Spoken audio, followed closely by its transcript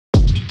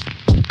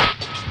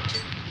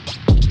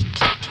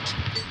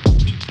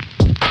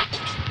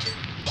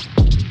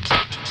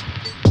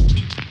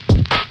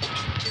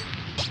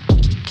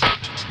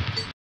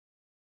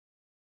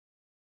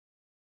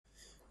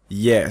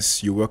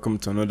Yes, you're welcome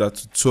to another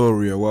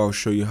tutorial where I'll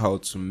show you how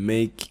to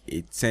make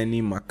a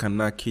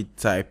Teni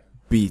type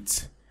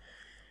beat.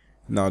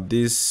 Now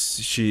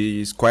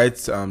she is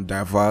quite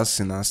diverse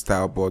in her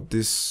style, but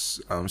this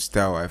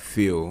style I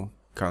feel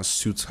can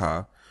suit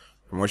her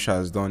from what she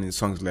has done in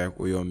songs like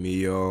Oyo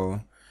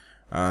Miyo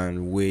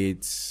and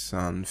Wait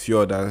and few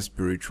other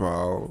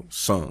spiritual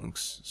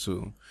songs.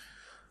 So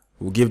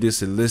we'll give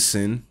this a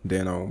listen,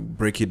 then I'll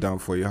break it down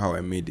for you how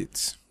I made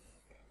it.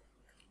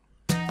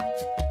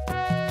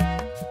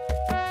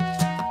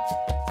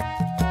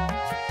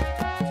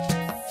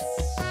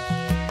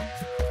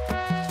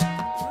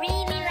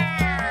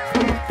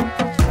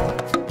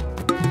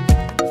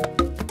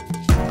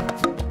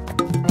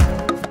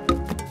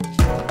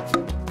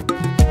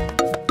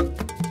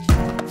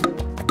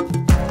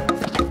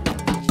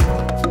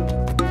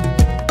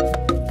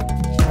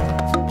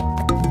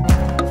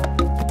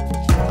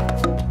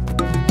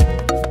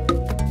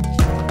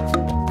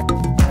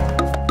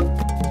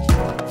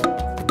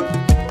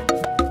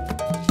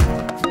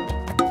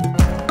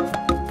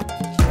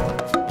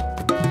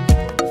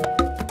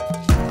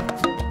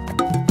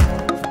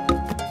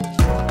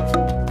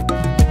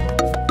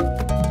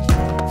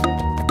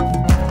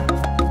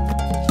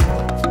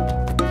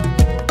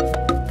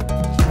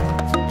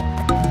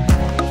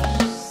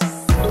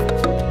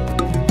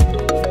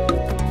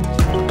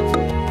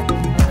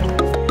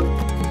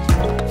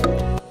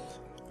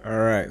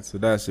 So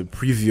that's a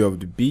preview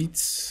of the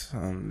beats.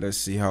 Let's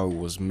see how it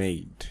was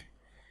made.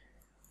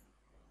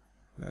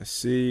 Let's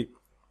see.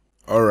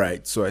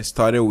 Alright, so I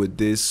started with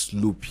this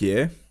loop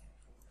here.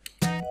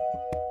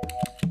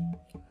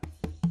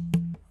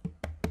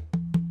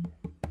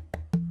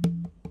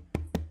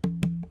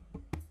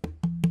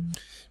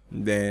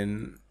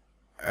 Then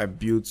I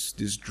built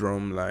this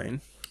drum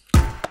line.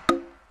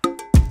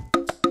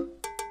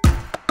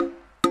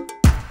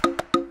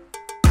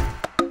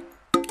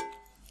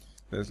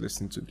 Let's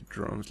listen to the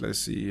drums. Let's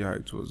see how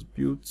it was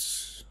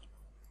built.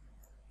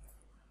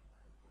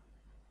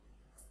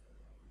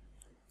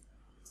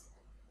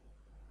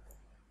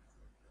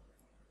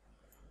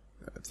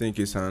 I think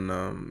it's an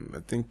I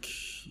think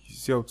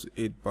it's up to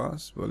 8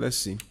 bars, but let's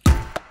see.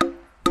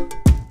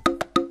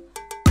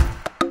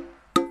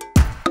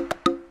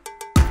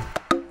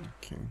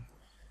 Okay.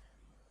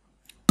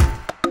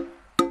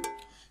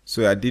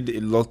 So I did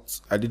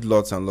lots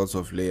and lots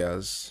of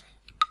layers.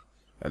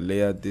 I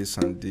layered this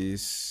and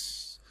this.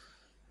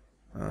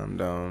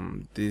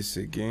 And this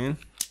again,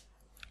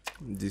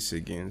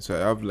 so I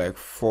have like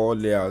 4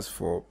 layers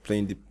for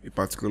playing a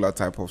particular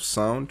type of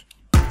sound.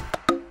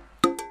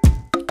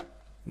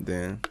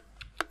 Then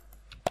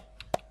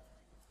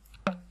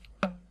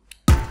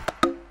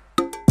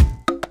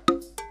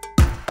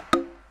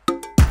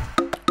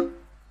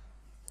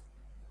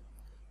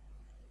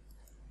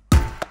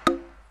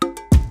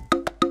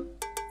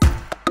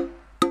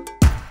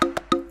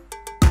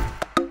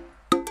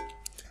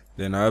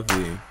I have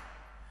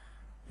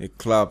a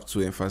clap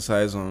to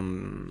emphasize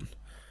on.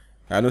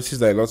 I noticed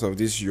that a lot of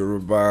this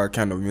Yoruba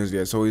kind of music,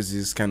 there's always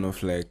this kind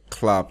of like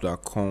clap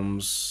that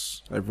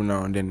comes every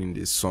now and then in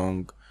the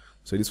song.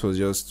 So this was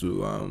just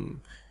to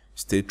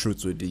stay true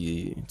to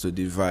the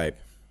vibe.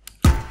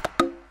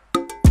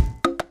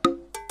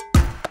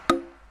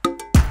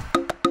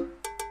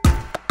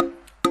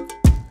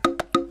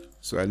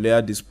 So I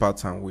layered this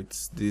pattern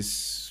with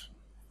this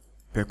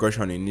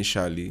percussion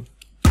initially.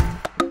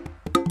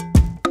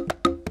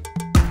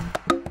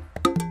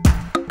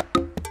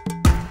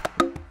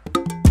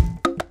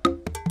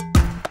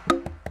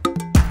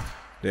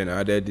 Then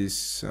I added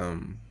this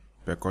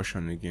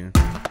percussion again.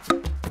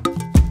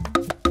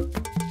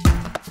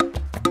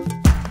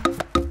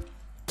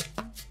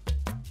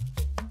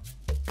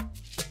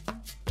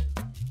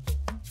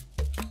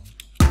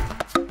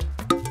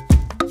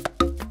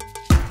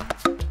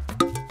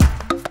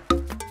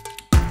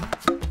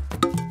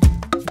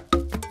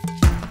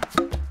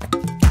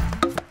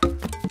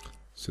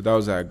 So that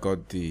was how I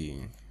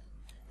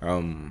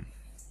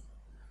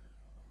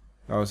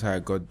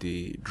got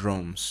the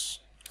drums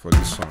for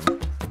this song.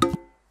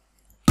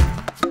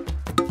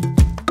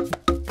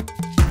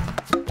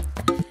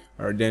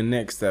 Alright, then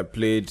next I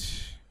played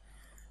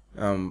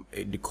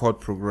the chord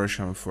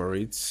progression for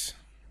it.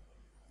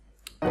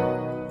 I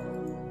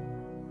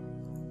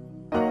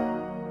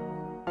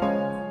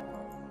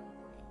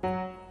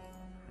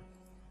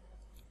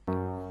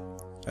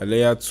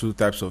layered 2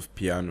 types of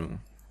piano,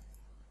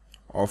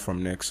 all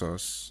from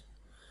Nexus.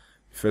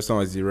 The first one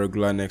was the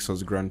regular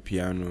Nexus grand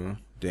piano,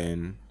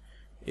 then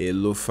a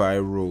lo-fi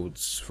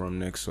Rhodes from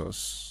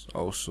Nexus,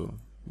 also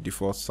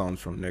default sound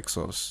from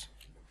Nexus.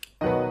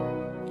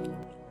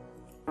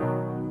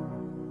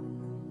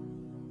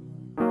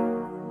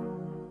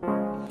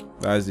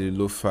 That's the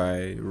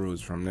lo-fi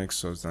Rhodes from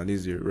Nexus, and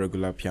this is the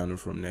regular piano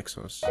from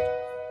Nexus.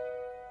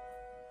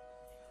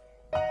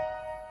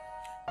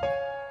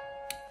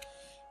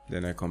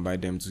 Then I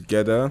combine them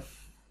together,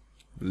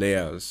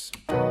 layers.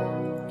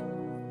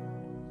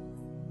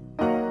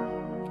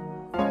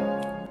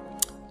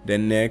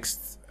 Then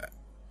next,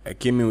 I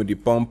came in with the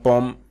pom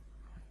pom.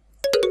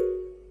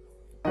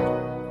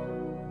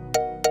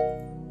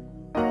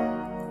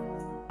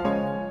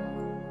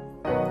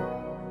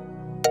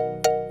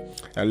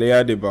 I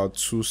layered about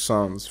 2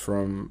 sounds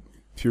from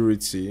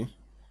Purity.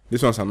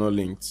 These ones are not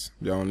linked,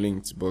 they are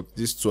unlinked, but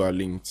these 2 are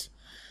linked.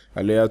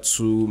 I layered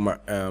 2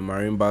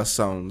 marimba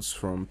sounds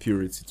from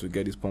Purity to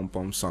get this pom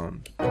pom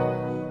sound.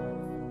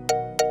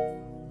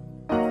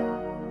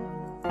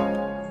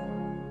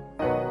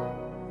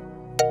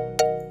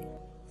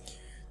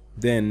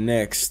 Then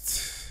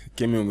next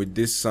came in with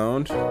this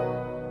sound.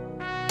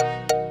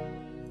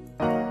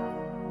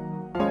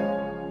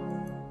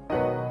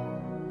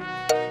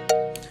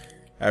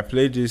 I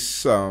played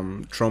this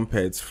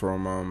trumpet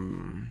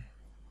from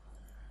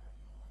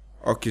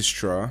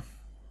orchestra.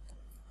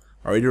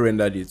 I already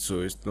rendered it,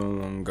 so it's no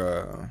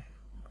longer,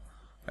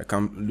 I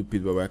can't loop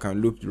it, but I can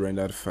loop the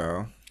rendered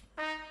file.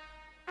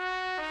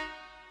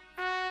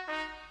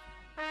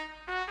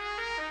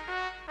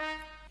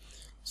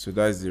 So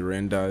that's the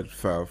rendered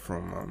file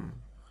from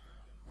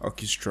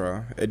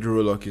orchestra,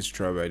 Edroll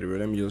Orchestra, by the way.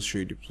 Let me just show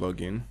you the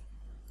plugin.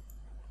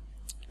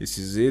 This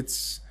is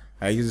it.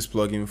 I use this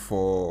plugin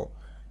for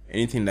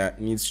anything that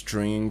needs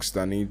strings,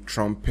 that need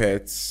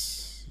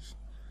trumpets.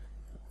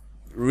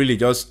 Really,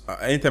 just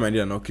anytime I need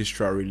an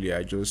orchestra, really,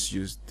 I just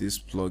use this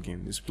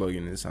plugin. This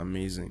plugin is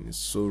amazing. It's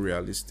so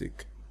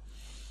realistic.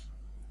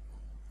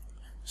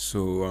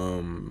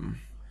 So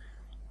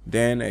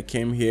then I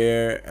came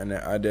here and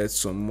I added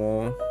some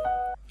more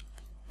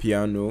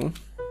piano.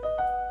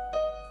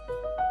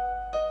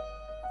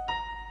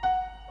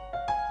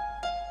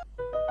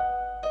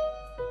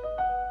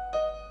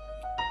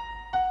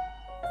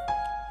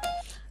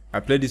 I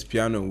played this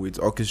piano with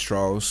orchestra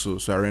also,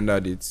 so I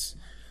rendered it.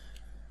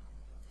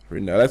 I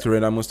like to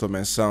render most of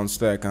my sounds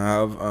so that I can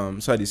have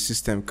so that the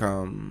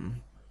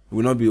system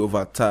will not be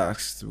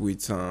overtaxed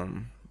with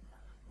too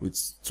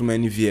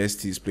many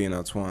VSTs playing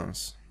at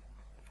once.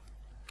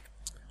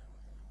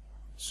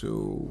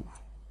 So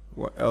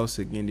what else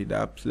again did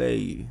I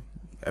play?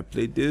 I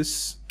played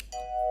this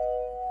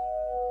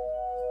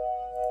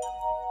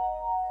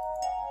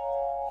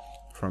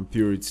from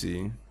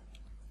Purity.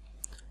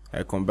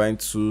 I combined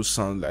 2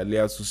 sounds, I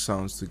layered 2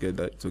 sounds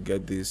together to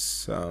get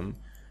this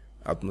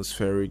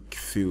atmospheric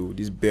feel,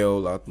 this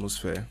bell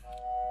atmosphere.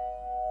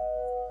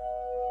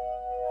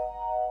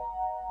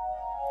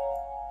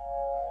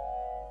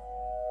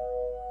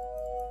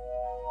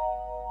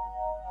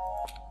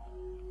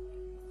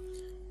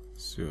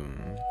 So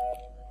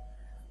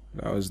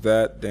that was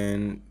that.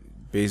 Then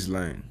bass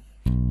line.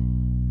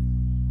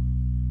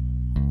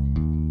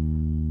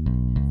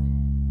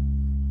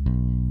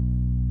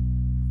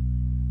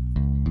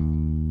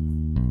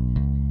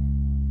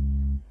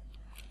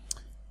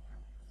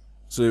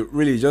 So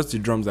really just the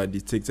drums that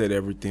dictated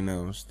everything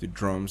else. The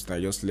drums that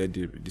just let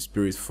the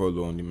spirit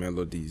follow on the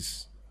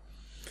melodies.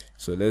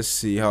 So let's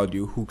see how the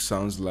hook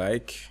sounds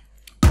like.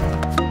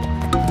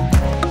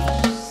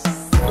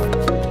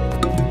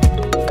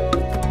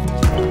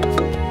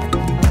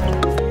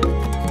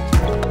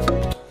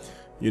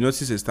 You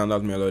notice a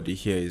standard melody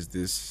here is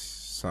this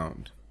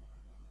sound.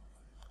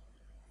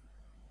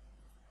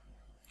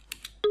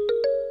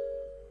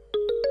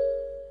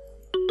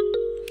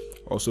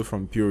 Also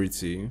from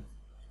Purity.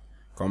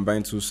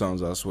 Combine 2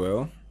 sounds as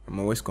well. I'm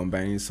always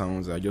combining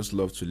sounds. I just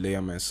love to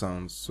layer my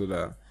sounds so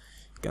that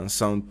it can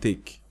sound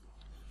thick.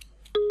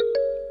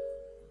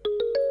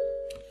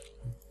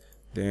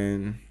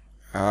 Then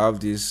I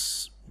have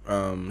these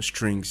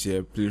strings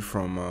here played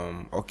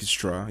from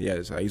orchestra.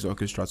 Yes, I use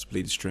orchestra to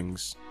play the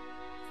strings.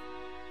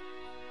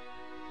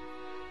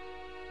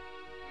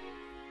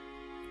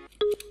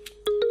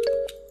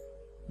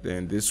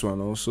 Then this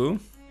one also.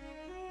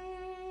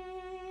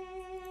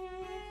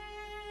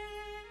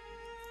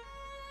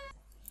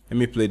 Let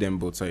me play them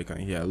both so you can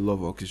hear. I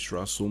love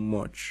orchestra so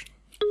much.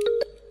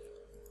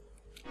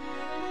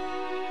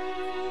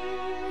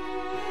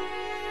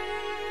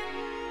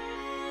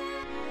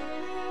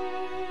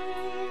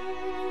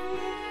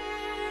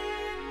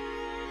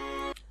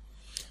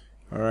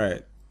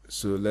 Alright,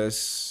 so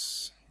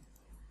let's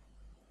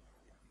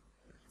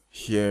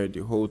hear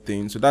the whole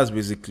thing. So that's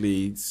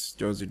basically it's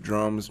just the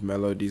drums,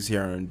 melodies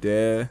here and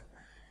there,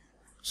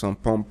 some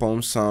pom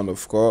pom sound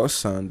of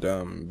course, and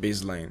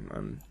bass line,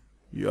 and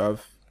you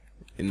have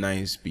a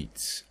nice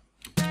beat.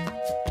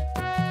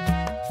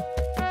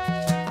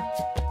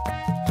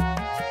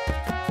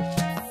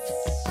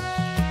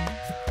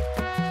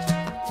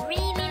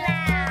 Really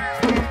loud.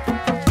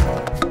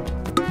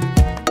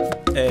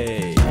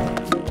 Hey.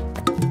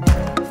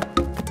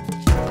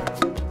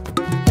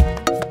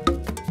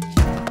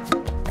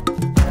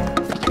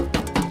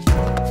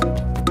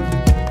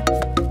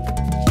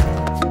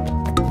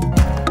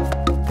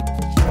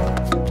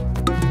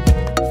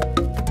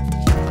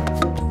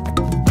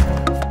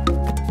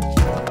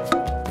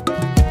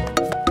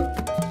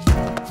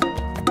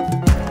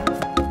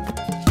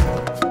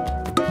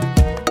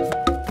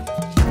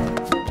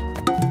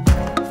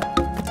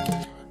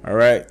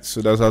 Alright,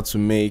 so that's how to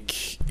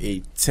make a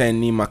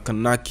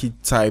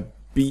Teni Type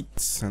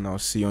beat, and I'll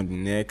see you on the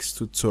next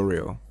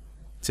tutorial.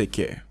 Take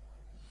care.